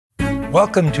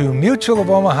Welcome to Mutual of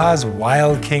Omaha's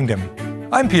Wild Kingdom.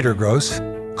 I'm Peter Gross,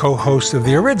 co-host of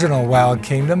the original Wild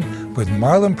Kingdom with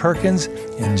Marlin Perkins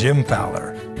and Jim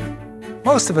Fowler.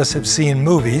 Most of us have seen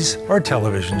movies or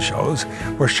television shows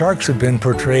where sharks have been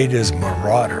portrayed as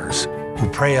marauders who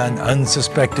prey on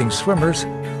unsuspecting swimmers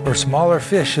or smaller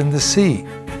fish in the sea.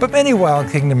 But many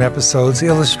Wild Kingdom episodes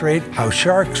illustrate how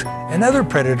sharks and other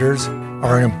predators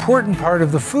are an important part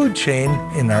of the food chain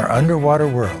in our underwater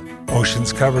world.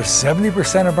 Oceans cover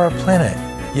 70% of our planet,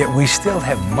 yet we still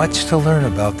have much to learn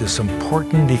about this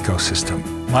important ecosystem.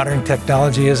 Modern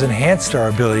technology has enhanced our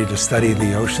ability to study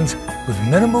the oceans with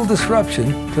minimal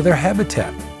disruption to their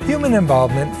habitat. Human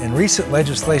involvement and recent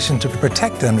legislation to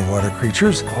protect underwater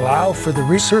creatures allow for the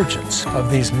resurgence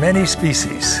of these many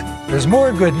species. There's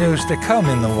more good news to come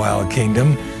in the Wild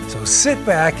Kingdom, so sit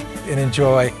back and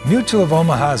enjoy Mutual of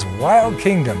Omaha's Wild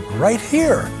Kingdom right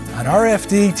here on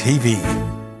RFD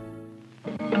TV.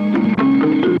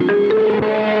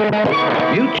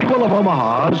 Mutual of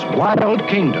Omaha's Wild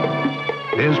Kingdom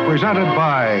is presented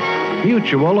by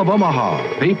Mutual of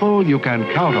Omaha, people you can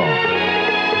count on.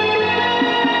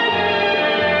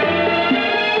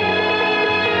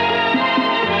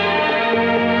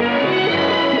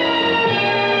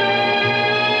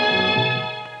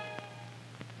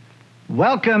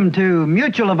 Welcome to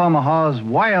Mutual of Omaha's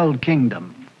Wild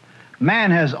Kingdom.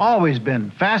 Man has always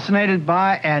been fascinated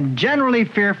by and generally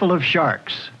fearful of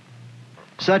sharks,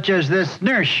 such as this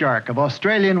nurse shark of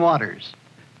Australian waters.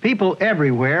 People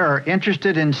everywhere are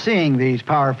interested in seeing these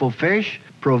powerful fish,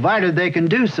 provided they can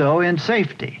do so in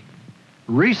safety.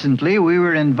 Recently, we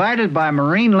were invited by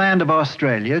Marineland of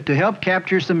Australia to help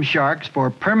capture some sharks for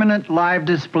permanent live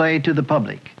display to the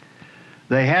public.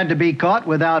 They had to be caught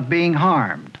without being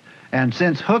harmed, and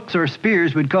since hooks or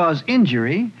spears would cause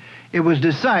injury, it was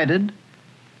decided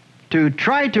to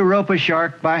try to rope a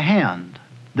shark by hand.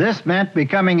 This meant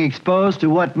becoming exposed to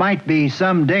what might be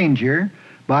some danger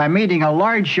by meeting a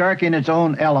large shark in its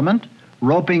own element,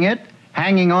 roping it,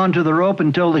 hanging on to the rope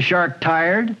until the shark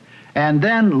tired, and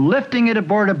then lifting it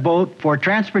aboard a boat for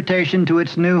transportation to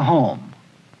its new home.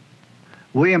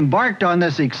 We embarked on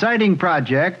this exciting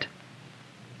project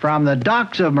from the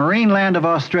docks of Marineland of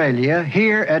Australia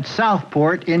here at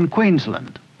Southport in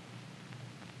Queensland.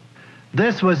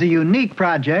 This was a unique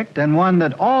project and one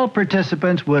that all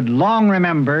participants would long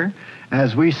remember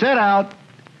as we set out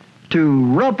to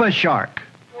rope a shark.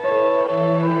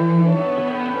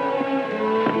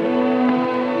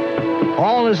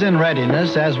 All is in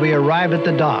readiness as we arrive at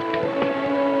the dock.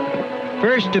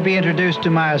 First to be introduced to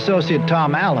my associate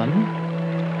Tom Allen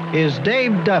is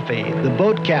Dave Duffy, the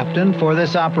boat captain for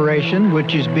this operation,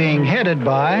 which is being headed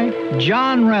by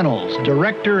John Reynolds,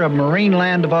 director of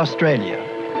Marineland of Australia.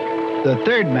 The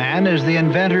third man is the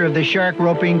inventor of the shark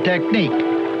roping technique,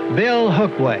 Bill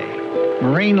Hookway,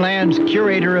 Marineland's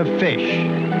curator of fish.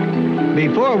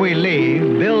 Before we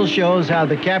leave, Bill shows how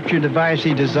the capture device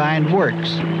he designed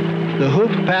works. The hook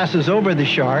passes over the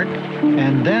shark,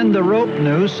 and then the rope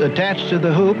noose attached to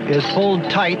the hook is pulled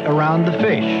tight around the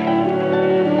fish.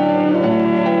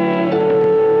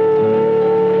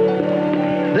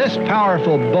 This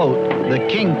powerful boat, the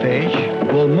Kingfish,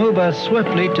 will move us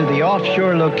swiftly to the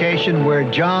offshore location where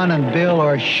John and Bill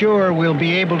are sure we'll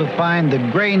be able to find the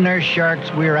gray nurse sharks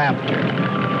we're after.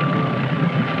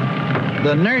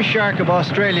 The nurse shark of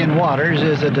Australian waters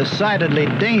is a decidedly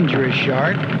dangerous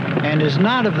shark and is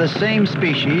not of the same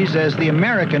species as the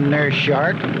American nurse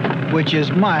shark, which is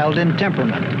mild in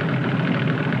temperament.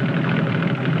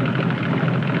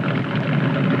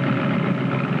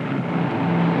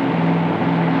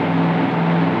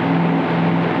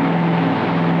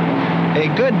 A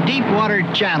good deep-water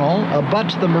channel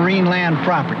abuts the Marineland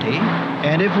property,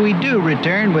 and if we do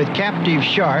return with captive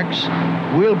sharks,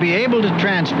 we'll be able to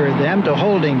transfer them to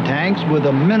holding tanks with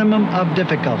a minimum of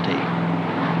difficulty.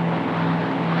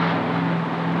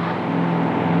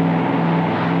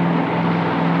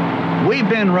 We've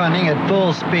been running at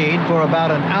full speed for about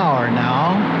an hour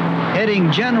now,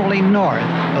 heading generally north,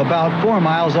 about 4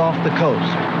 miles off the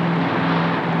coast.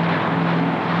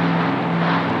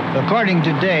 According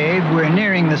to Dave, we're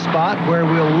nearing the spot where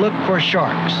we'll look for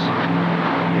sharks.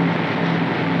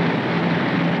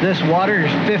 This water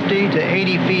is 50 to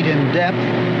 80 feet in depth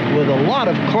with a lot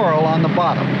of coral on the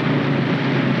bottom.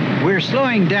 We're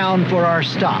slowing down for our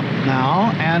stop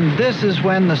now, and this is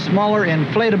when the smaller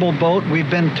inflatable boat we've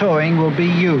been towing will be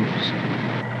used.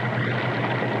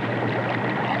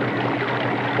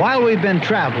 While we've been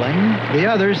traveling, the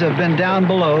others have been down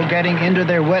below getting into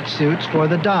their wetsuits for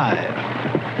the dive.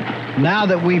 Now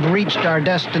that we've reached our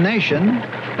destination,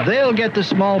 they'll get the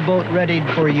small boat readied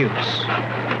for use.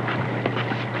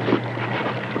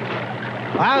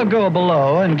 I'll go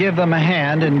below and give them a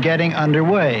hand in getting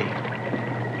underway.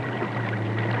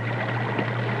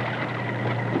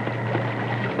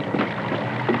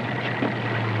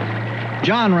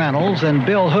 John Reynolds and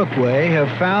Bill Hookway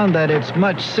have found that it's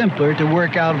much simpler to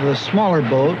work out of the smaller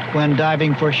boat when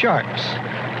diving for sharks.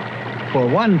 For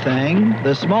one thing,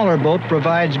 the smaller boat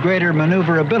provides greater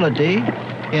maneuverability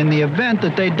in the event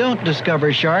that they don't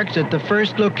discover sharks at the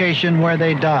first location where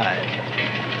they dive.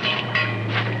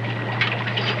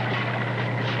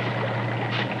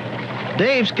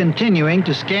 Dave's continuing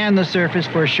to scan the surface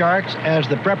for sharks as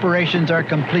the preparations are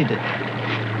completed.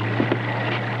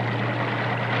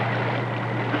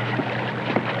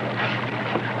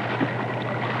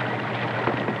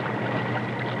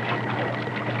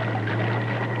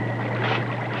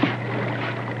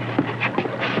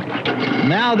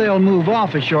 Now they'll move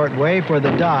off a short way for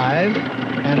the dive,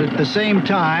 and at the same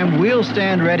time, we'll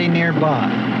stand ready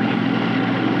nearby.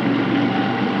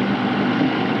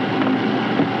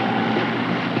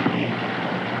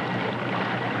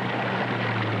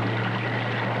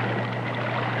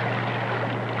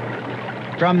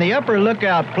 From the upper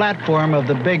lookout platform of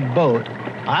the big boat,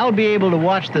 I'll be able to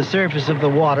watch the surface of the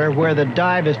water where the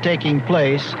dive is taking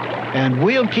place, and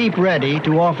we'll keep ready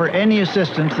to offer any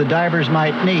assistance the divers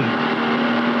might need.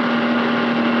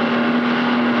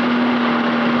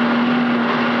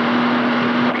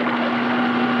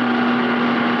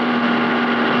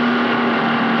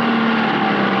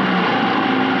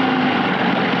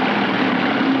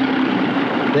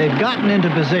 They've gotten into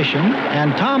position,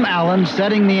 and Tom Allen's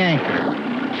setting the anchor.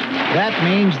 That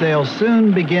means they'll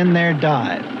soon begin their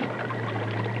dive.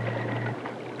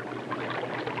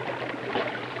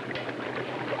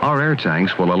 Our air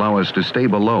tanks will allow us to stay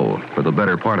below for the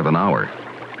better part of an hour.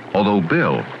 Although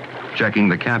Bill, checking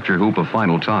the capture hoop a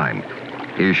final time,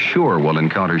 is sure we'll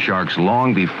encounter sharks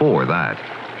long before that.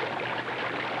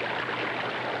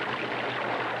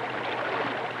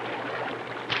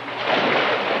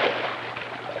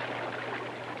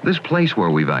 This place where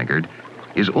we've anchored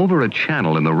is over a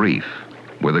channel in the reef,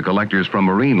 where the collectors from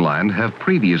Marineland have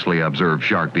previously observed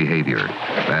shark behavior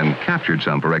and captured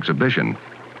some for exhibition.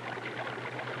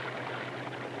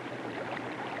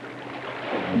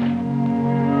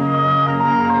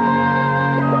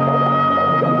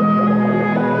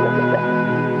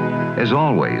 As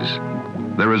always,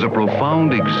 there is a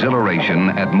profound exhilaration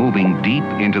at moving deep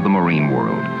into the marine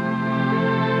world.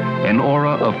 An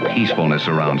aura of peacefulness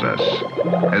surrounds us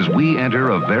as we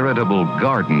enter a veritable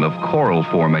garden of coral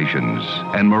formations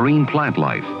and marine plant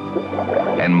life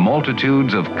and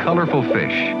multitudes of colorful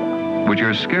fish, which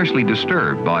are scarcely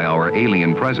disturbed by our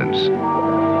alien presence.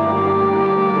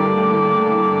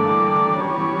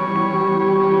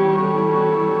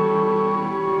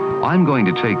 I'm going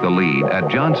to take the lead at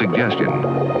John's suggestion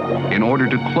in order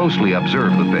to closely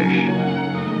observe the fish.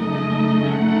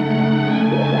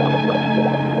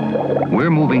 We're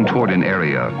moving toward an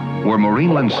area where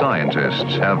Marineland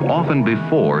scientists have often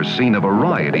before seen a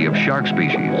variety of shark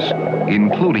species,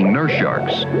 including nurse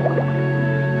sharks.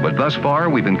 But thus far,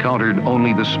 we've encountered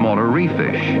only the smaller reef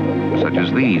fish, such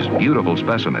as these beautiful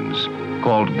specimens,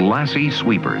 called glassy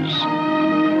sweepers.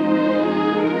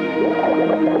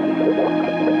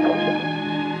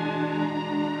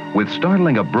 With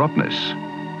startling abruptness,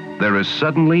 there is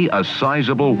suddenly a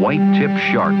sizable white-tipped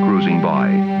shark cruising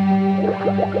by.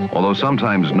 Although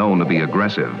sometimes known to be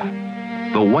aggressive,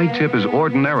 the white-tip is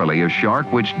ordinarily a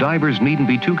shark which divers needn't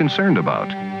be too concerned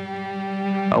about.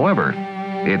 However,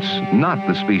 it's not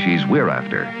the species we're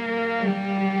after.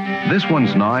 This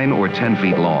one's 9 or 10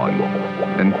 feet long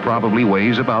and probably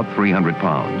weighs about 300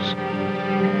 pounds.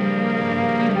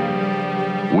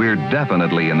 We're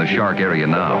definitely in the shark area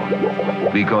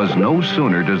now, because no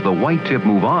sooner does the white tip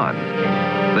move on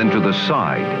than to the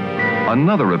side,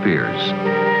 another appears.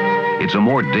 It's a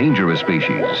more dangerous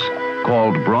species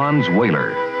called bronze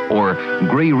whaler or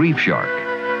gray reef shark.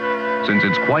 Since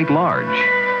it's quite large,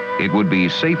 it would be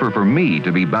safer for me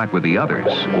to be back with the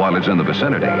others while it's in the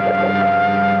vicinity.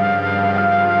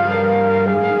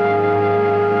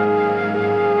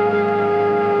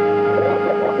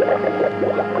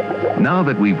 Now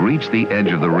that we've reached the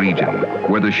edge of the region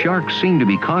where the sharks seem to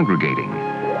be congregating,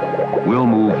 we'll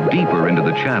move deeper into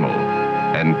the channel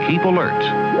and keep alert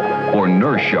for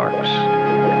nurse sharks.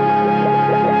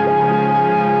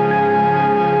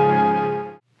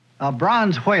 A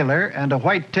bronze whaler and a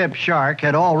white-tipped shark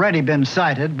had already been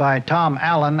sighted by Tom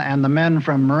Allen and the men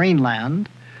from Marineland,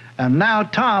 and now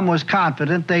Tom was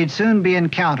confident they'd soon be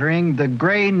encountering the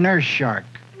gray nurse shark.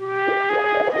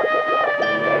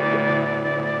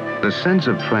 The sense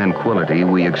of tranquility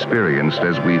we experienced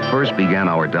as we first began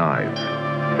our dive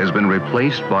has been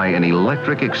replaced by an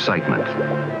electric excitement.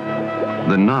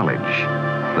 The knowledge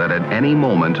that at any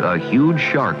moment a huge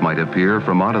shark might appear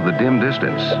from out of the dim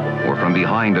distance or from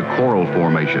behind a coral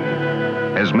formation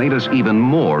has made us even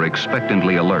more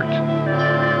expectantly alert.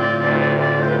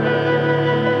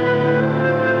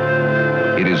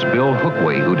 It is Bill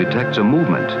Hookway who detects a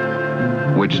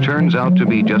movement, which turns out to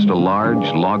be just a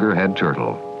large loggerhead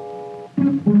turtle.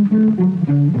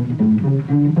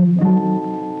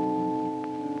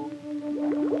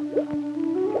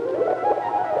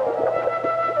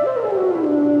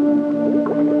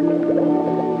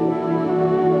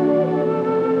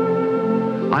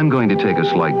 I'm going to take a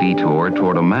slight detour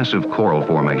toward a massive coral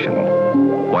formation,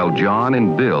 while John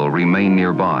and Bill remain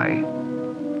nearby.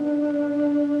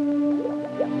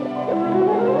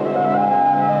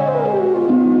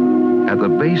 At the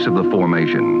base of the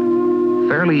formation,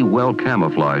 fairly well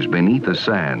camouflaged beneath the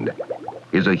sand,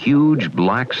 is a huge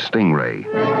black stingray.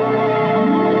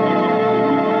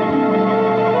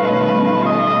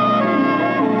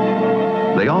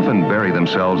 They often bury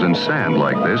themselves in sand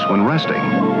like this when resting.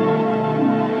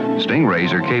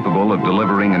 Stingrays are capable of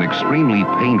delivering an extremely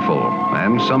painful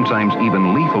and sometimes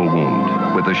even lethal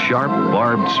wound with a sharp,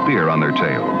 barbed spear on their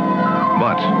tail,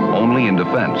 but only in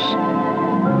defense.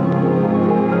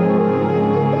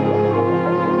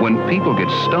 When people get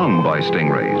stung by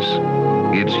stingrays,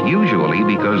 it's usually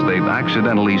because they've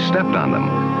accidentally stepped on them,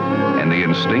 and the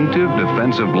instinctive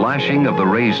defensive lashing of the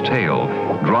ray's tail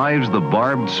drives the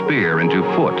barbed spear into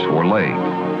foot or leg.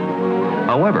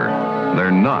 However, they're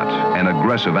not an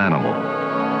aggressive animal.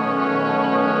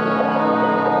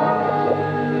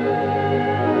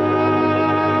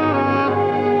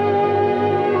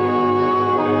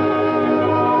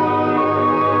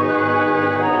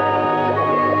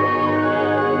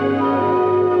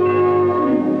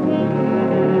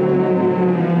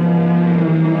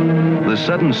 The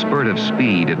sudden spurt of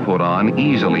speed it put on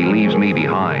easily leaves me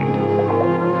behind.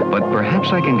 But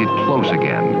perhaps I can get close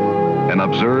again and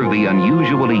observe the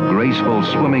unusually graceful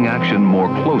swimming action more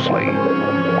closely.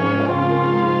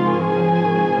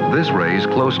 This ray's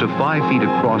close to 5 feet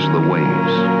across the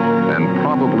wings and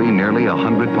probably nearly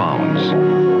 100 pounds.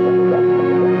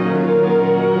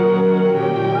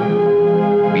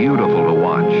 Beautiful to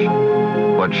watch,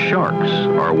 but sharks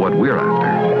are what we're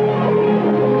after.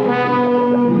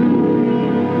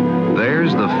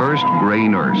 There's the first gray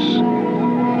nurse.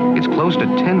 It's close to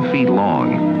 10 feet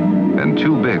long and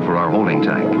too big for our holding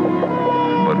tank.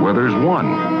 But where there's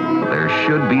one, there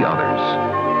should be others.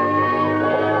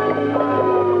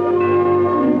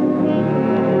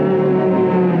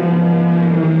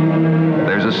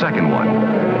 There's a second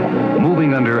one,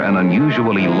 moving under an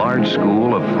unusually large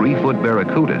school of 3-foot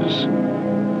barracudas.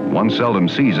 One seldom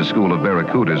sees a school of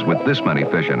barracudas with this many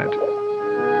fish in it.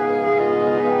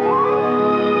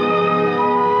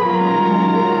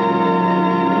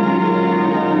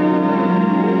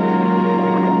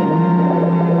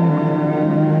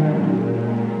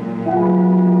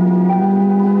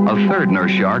 The third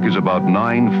nurse shark is about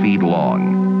 9 feet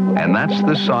long, and that's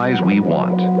the size we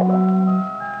want.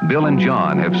 Bill and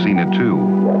John have seen it too,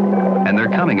 and they're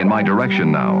coming in my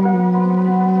direction now.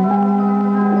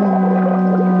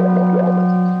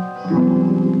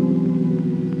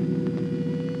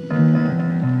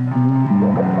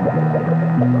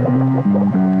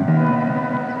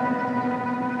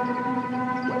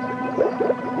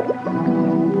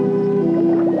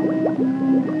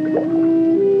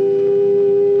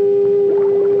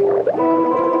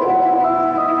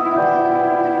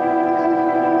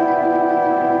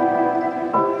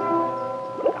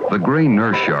 The gray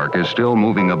nurse shark is still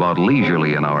moving about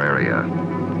leisurely in our area,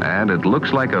 and it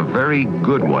looks like a very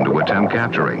good one to attempt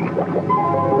capturing.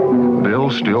 Bill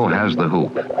still has the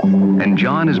hoop, and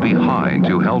John is behind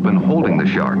to help in holding the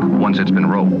shark once it's been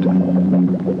roped.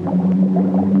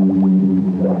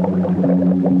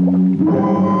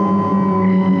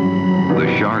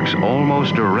 The shark's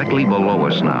almost directly below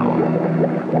us now,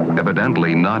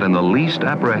 evidently not in the least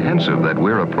apprehensive that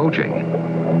we're approaching.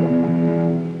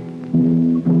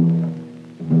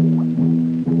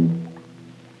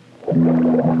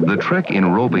 The trick in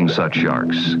roping such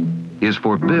sharks is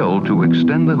for Bill to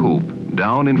extend the hoop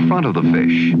down in front of the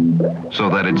fish so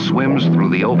that it swims through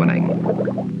the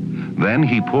opening. Then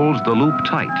he pulls the loop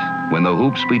tight when the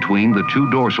hoop's between the two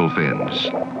dorsal fins.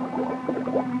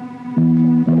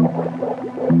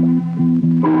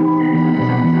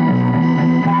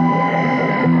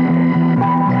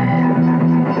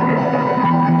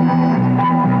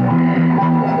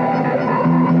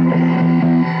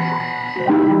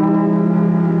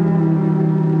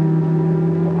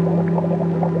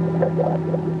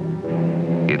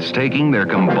 It's taking their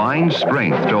combined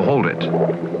strength to hold it.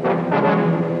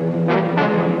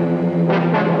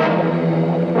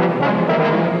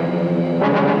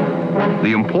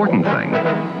 The important thing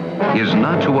is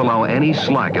not to allow any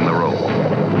slack in the rope.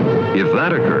 If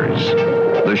that occurs,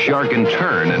 the shark can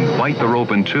turn and bite the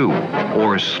rope in two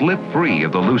or slip free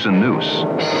of the loosened noose.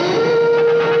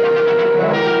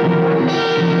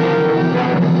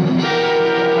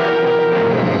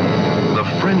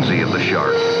 The frenzy of the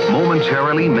shark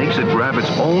momentarily makes it grab its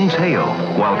own tail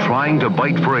while trying to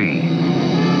bite free.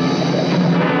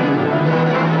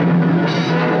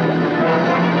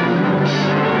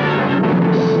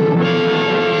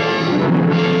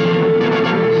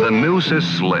 The noose has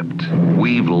slipped.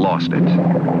 We've lost it.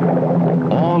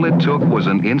 All it took was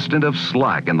an instant of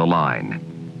slack in the line.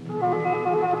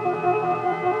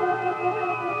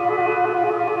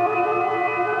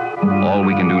 All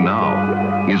we can do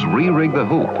now is re-rig the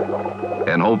hoop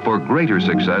and hope for greater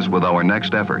success with our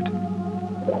next effort.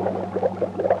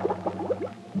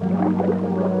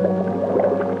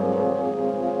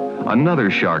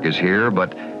 Another shark is here,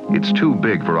 but it's too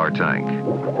big for our tank.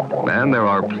 And there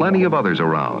are plenty of others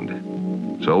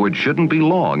around. So it shouldn't be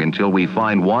long until we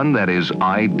find one that is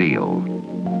ideal.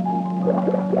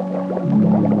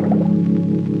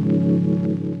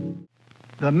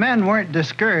 The men weren't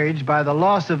discouraged by the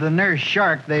loss of the nurse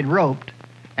shark they'd roped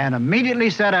and immediately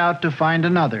set out to find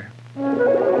another.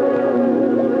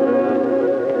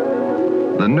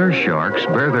 The nurse sharks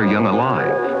bear their young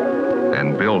alive,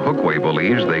 and Bill Hookway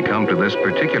believes they come to this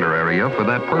particular area for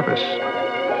that purpose.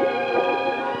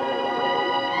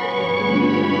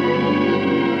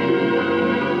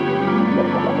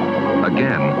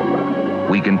 Again,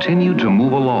 we continue to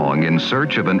move along in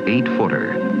search of an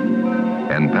 8-footer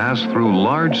and pass through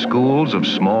large schools of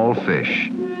small fish.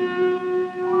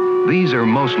 These are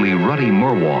mostly ruddy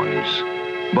merwans,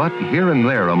 but here and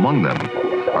there among them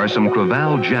are some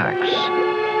crevalle jacks.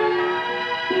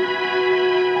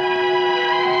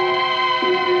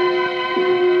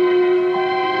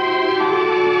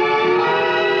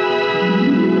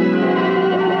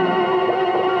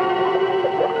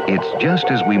 It's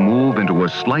just as we move into a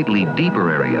slightly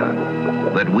deeper area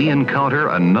that we encounter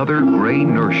another gray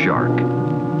nurse shark.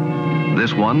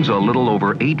 This one's a little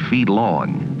over 8 feet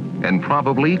long and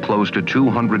probably close to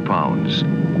 200 pounds.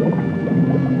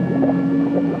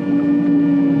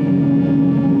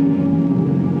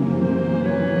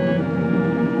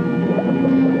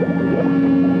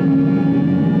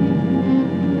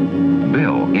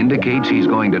 Bill indicates he's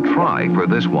going to try for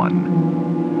this one.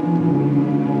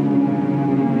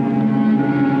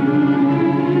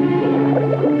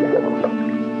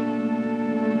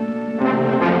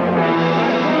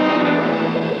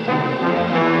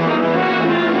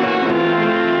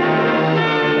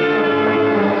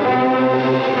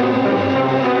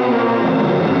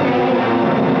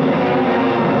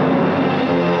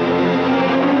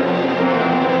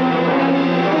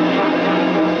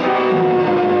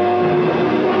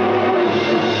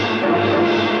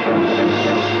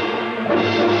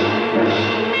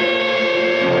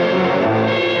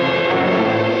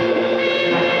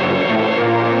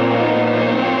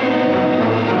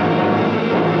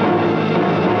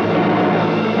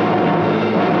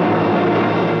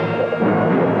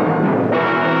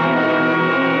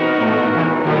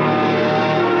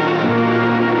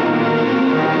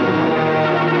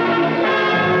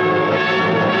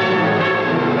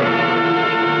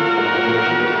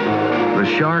 The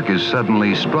shark is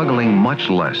suddenly struggling much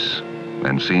less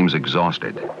and seems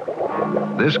exhausted.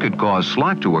 This could cause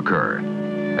slack to occur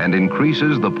and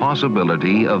increases the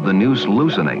possibility of the noose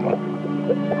loosening.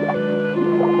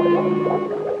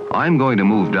 I'm going to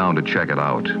move down to check it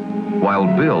out while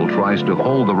Bill tries to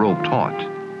hold the rope taut.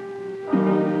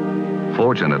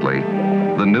 Fortunately,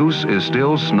 the noose is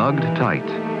still snugged tight,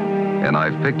 and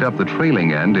I've picked up the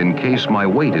trailing end in case my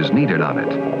weight is needed on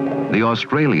it. The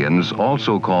Australians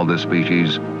also call this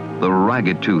species the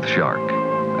ragged-tooth shark,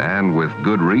 and with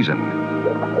good reason.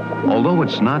 Although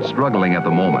it's not struggling at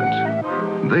the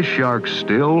moment, this shark's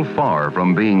still far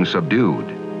from being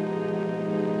subdued.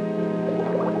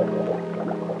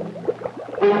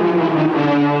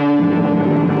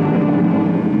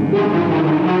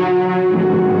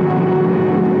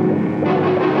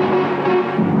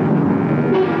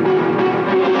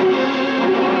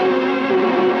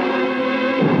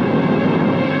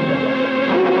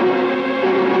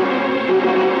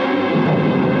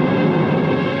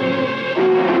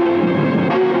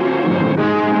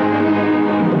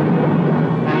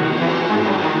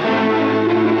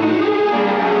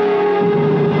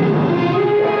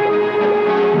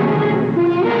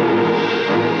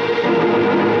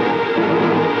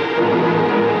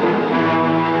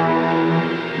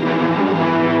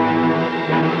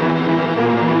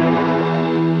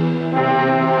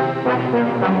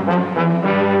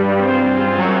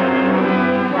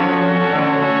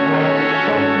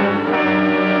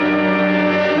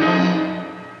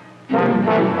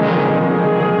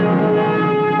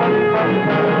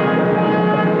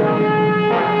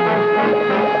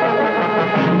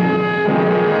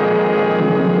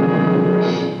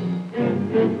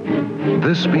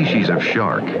 This species of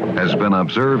shark has been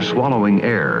observed swallowing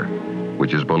air,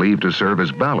 which is believed to serve as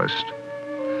ballast.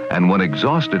 And when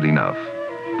exhausted enough,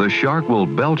 the shark will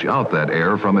belch out that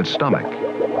air from its stomach.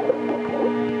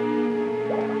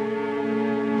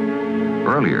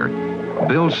 Earlier,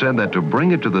 Bill said that to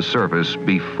bring it to the surface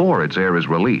before its air is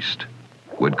released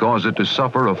would cause it to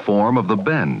suffer a form of the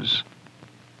bends.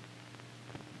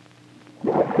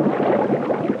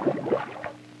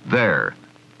 There,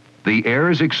 the air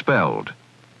is expelled.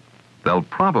 There'll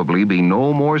probably be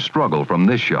no more struggle from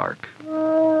this shark.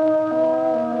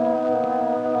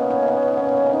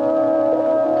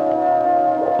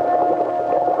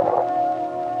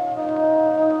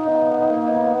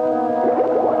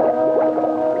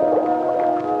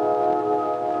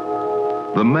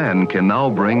 The men can now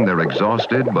bring their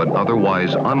exhausted but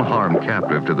otherwise unharmed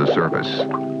captive to the surface,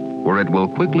 where it will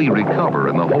quickly recover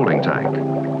in the holding tank.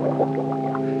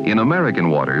 In American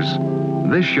waters,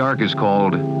 this shark is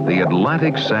called the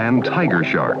Atlantic sand tiger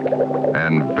shark,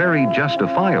 and very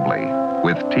justifiably,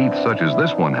 with teeth such as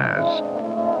this one has.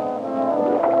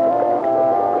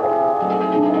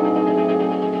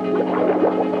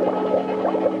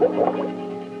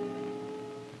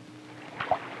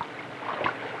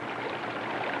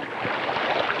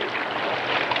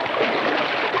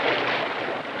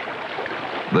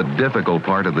 The difficult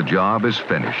part of the job is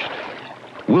finished.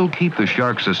 We'll keep the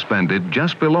shark suspended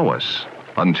just below us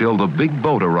until the big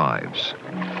boat arrives.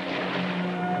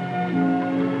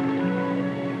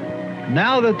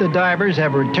 Now that the divers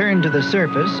have returned to the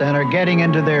surface and are getting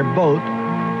into their boat,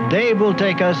 Dave will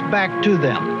take us back to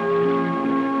them.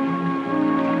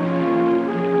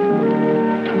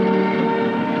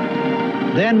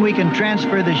 Then we can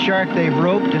transfer the shark they've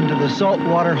roped into the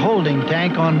saltwater holding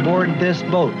tank on board this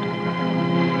boat.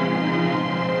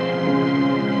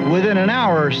 Within an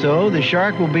hour or so, the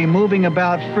shark will be moving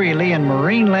about freely in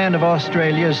Marineland of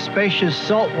Australia's spacious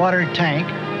saltwater tank,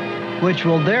 which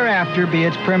will thereafter be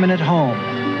its permanent home.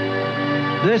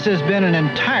 This has been an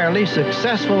entirely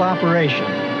successful operation,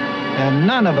 and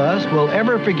none of us will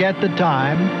ever forget the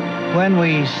time when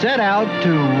we set out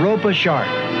to rope a shark.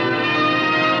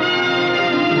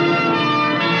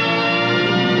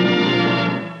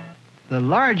 The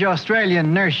large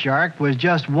Australian nurse shark was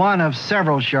just one of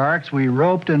several sharks we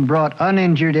roped and brought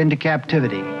uninjured into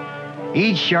captivity.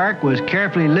 Each shark was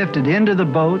carefully lifted into the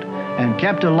boat and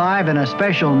kept alive in a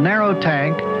special narrow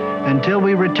tank until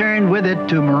we returned with it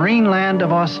to Marineland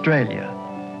of Australia.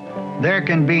 There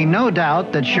can be no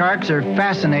doubt that sharks are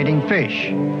fascinating fish,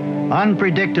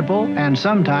 unpredictable and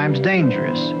sometimes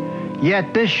dangerous.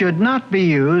 Yet this should not be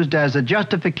used as a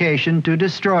justification to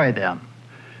destroy them.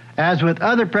 As with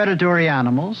other predatory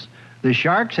animals, the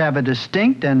sharks have a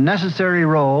distinct and necessary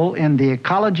role in the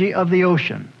ecology of the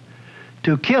ocean.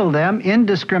 To kill them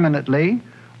indiscriminately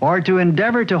or to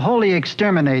endeavor to wholly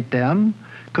exterminate them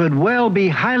could well be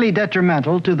highly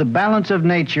detrimental to the balance of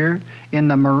nature in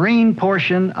the marine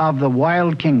portion of the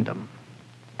wild kingdom.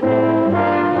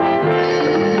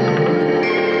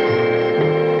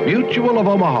 Mutual of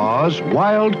Omaha's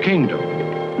Wild Kingdom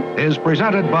is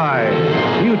presented by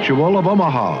Mutual of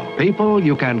Omaha, people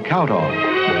you can count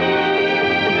on.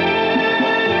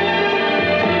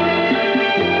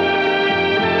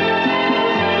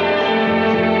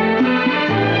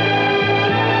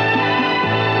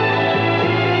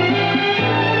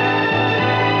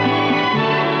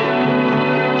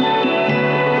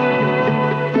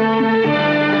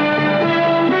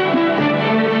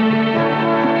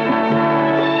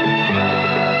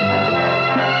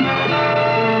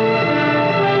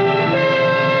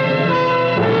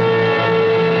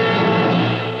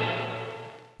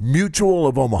 Mutual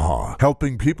of Omaha,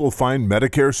 helping people find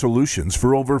Medicare solutions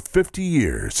for over 50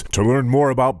 years. To learn more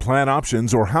about plan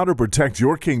options or how to protect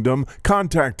your kingdom,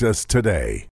 contact us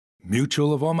today.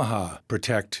 Mutual of Omaha.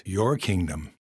 Protect your kingdom.